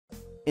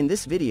In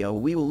this video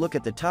we will look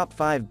at the top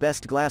 5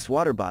 best glass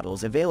water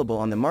bottles available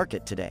on the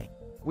market today.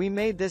 We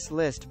made this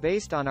list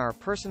based on our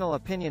personal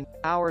opinion,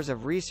 hours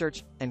of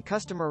research, and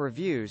customer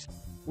reviews.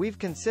 We've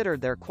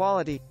considered their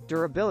quality,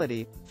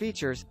 durability,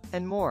 features,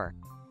 and more.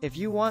 If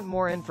you want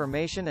more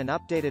information and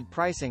updated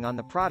pricing on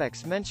the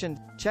products mentioned,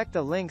 check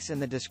the links in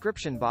the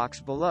description box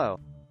below.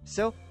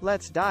 So,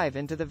 let's dive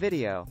into the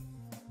video.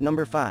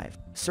 Number 5.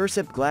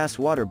 Sursip Glass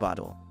Water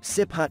Bottle.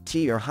 Sip hot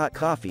tea or hot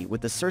coffee with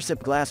the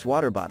Sursip Glass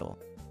Water Bottle.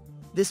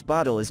 This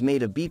bottle is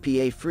made of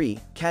BPA-free,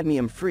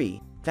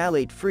 cadmium-free,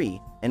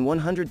 phthalate-free, and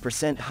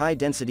 100%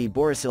 high-density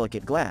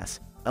borosilicate glass,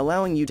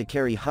 allowing you to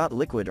carry hot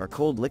liquid or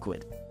cold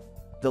liquid.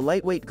 The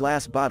lightweight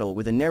glass bottle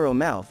with a narrow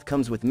mouth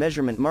comes with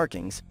measurement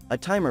markings, a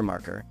timer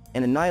marker,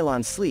 and a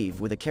nylon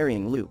sleeve with a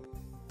carrying loop.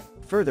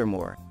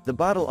 Furthermore, the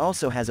bottle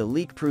also has a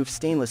leak-proof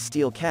stainless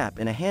steel cap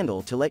and a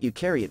handle to let you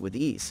carry it with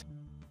ease.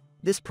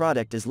 This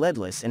product is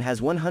leadless and has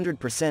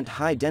 100%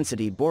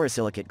 high-density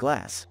borosilicate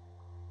glass.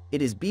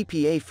 It is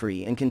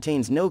BPA-free and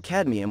contains no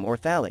cadmium or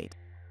phthalate.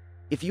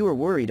 If you are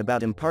worried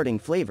about imparting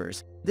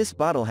flavors, this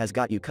bottle has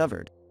got you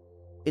covered.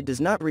 It does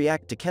not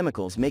react to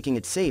chemicals, making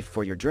it safe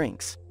for your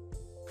drinks.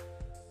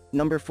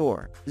 Number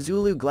 4.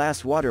 Zulu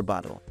Glass Water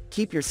Bottle.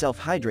 Keep yourself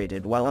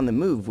hydrated while on the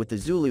move with the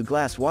Zulu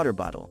Glass Water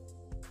Bottle.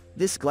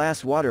 This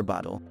glass water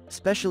bottle,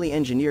 specially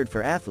engineered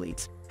for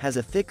athletes, has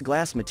a thick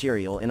glass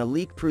material and a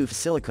leak-proof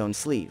silicone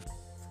sleeve.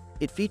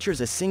 It features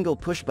a single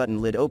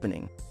push-button lid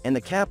opening, and the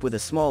cap with a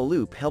small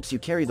loop helps you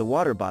carry the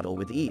water bottle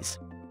with ease.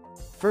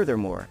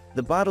 Furthermore,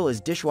 the bottle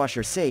is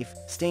dishwasher safe,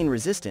 stain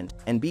resistant,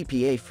 and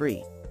BPA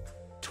free.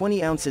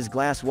 20 ounces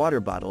glass water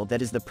bottle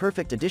that is the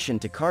perfect addition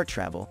to car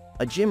travel,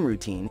 a gym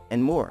routine,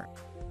 and more.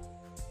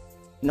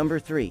 Number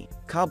 3.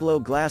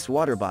 Kablo Glass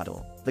Water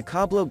Bottle. The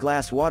Kablo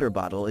glass water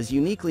bottle is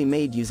uniquely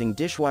made using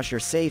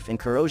dishwasher safe and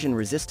corrosion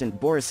resistant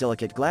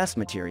borosilicate glass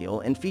material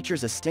and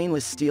features a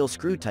stainless steel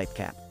screw type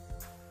cap.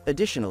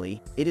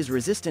 Additionally, it is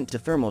resistant to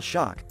thermal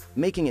shock,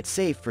 making it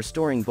safe for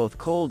storing both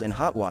cold and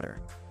hot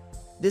water.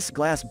 This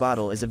glass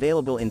bottle is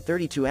available in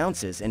 32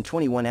 ounces and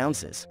 21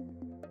 ounces.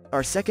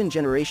 Our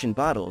second-generation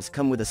bottles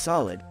come with a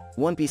solid,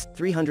 one-piece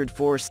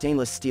 304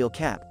 stainless steel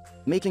cap,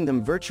 making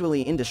them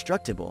virtually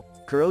indestructible,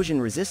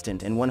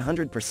 corrosion-resistant and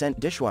 100%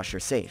 dishwasher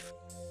safe.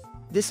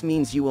 This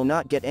means you will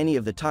not get any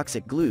of the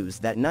toxic glues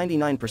that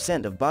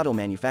 99% of bottle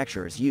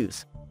manufacturers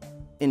use.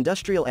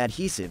 Industrial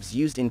adhesives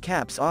used in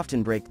caps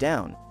often break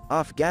down,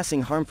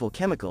 off-gassing harmful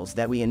chemicals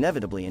that we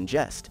inevitably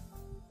ingest.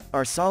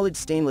 Our solid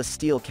stainless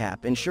steel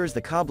cap ensures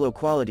the Kablo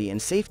quality and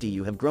safety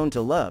you have grown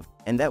to love,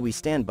 and that we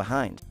stand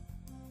behind.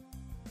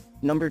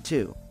 Number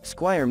 2.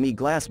 SquireMe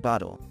Glass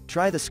Bottle.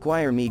 Try the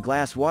SquireMe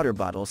Glass Water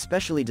Bottle,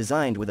 specially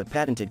designed with a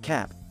patented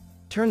cap.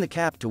 Turn the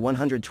cap to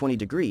 120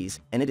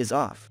 degrees, and it is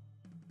off.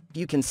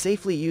 You can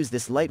safely use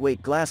this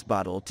lightweight glass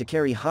bottle to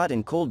carry hot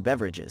and cold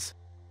beverages.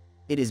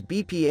 It is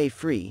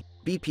BPA-free,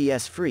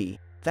 BPS-free,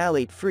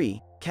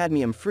 phthalate-free,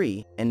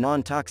 cadmium-free, and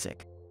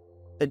non-toxic.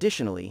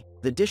 Additionally,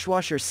 the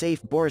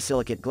dishwasher-safe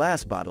borosilicate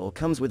glass bottle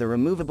comes with a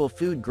removable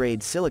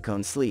food-grade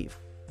silicone sleeve.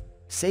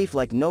 Safe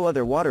like no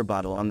other water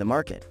bottle on the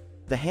market.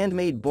 The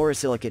handmade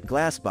borosilicate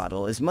glass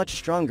bottle is much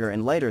stronger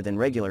and lighter than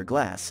regular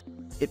glass.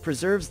 It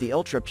preserves the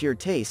ultra-pure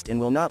taste and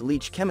will not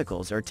leach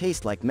chemicals or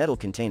taste like metal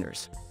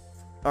containers.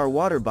 Our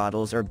water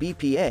bottles are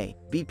BPA,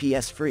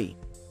 BPS-free.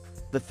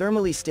 The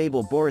thermally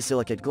stable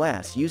borosilicate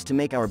glass used to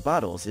make our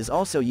bottles is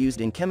also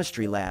used in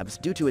chemistry labs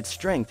due to its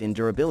strength and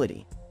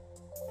durability.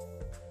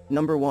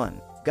 Number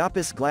 1.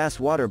 Goppus Glass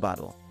Water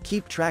Bottle.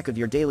 Keep track of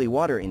your daily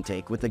water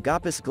intake with the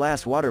Goppus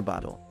Glass Water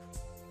Bottle.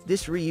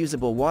 This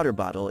reusable water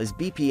bottle is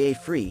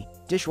BPA-free,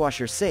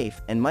 dishwasher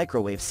safe, and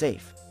microwave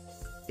safe.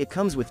 It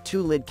comes with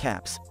 2 lid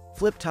caps,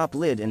 flip-top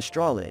lid and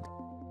straw lid.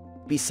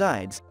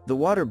 Besides, the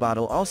water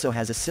bottle also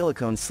has a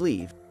silicone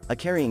sleeve, a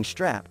carrying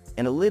strap,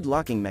 and a lid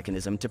locking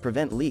mechanism to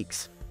prevent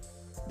leaks.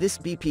 This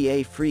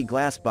BPA-free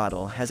glass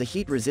bottle has a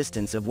heat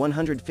resistance of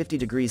 150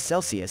 degrees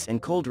Celsius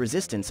and cold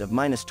resistance of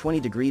 -20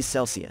 degrees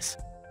Celsius.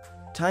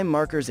 Time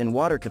markers and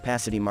water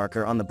capacity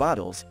marker on the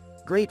bottles,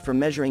 great for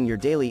measuring your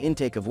daily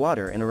intake of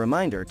water and a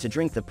reminder to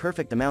drink the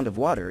perfect amount of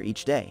water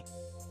each day.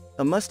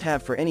 A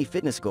must-have for any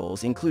fitness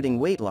goals including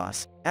weight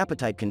loss,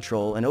 appetite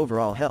control and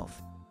overall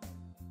health.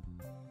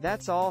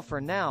 That's all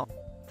for now.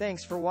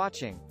 Thanks for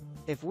watching.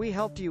 If we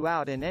helped you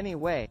out in any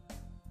way,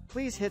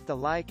 please hit the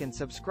like and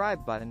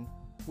subscribe button.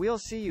 We'll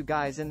see you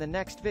guys in the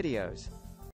next videos.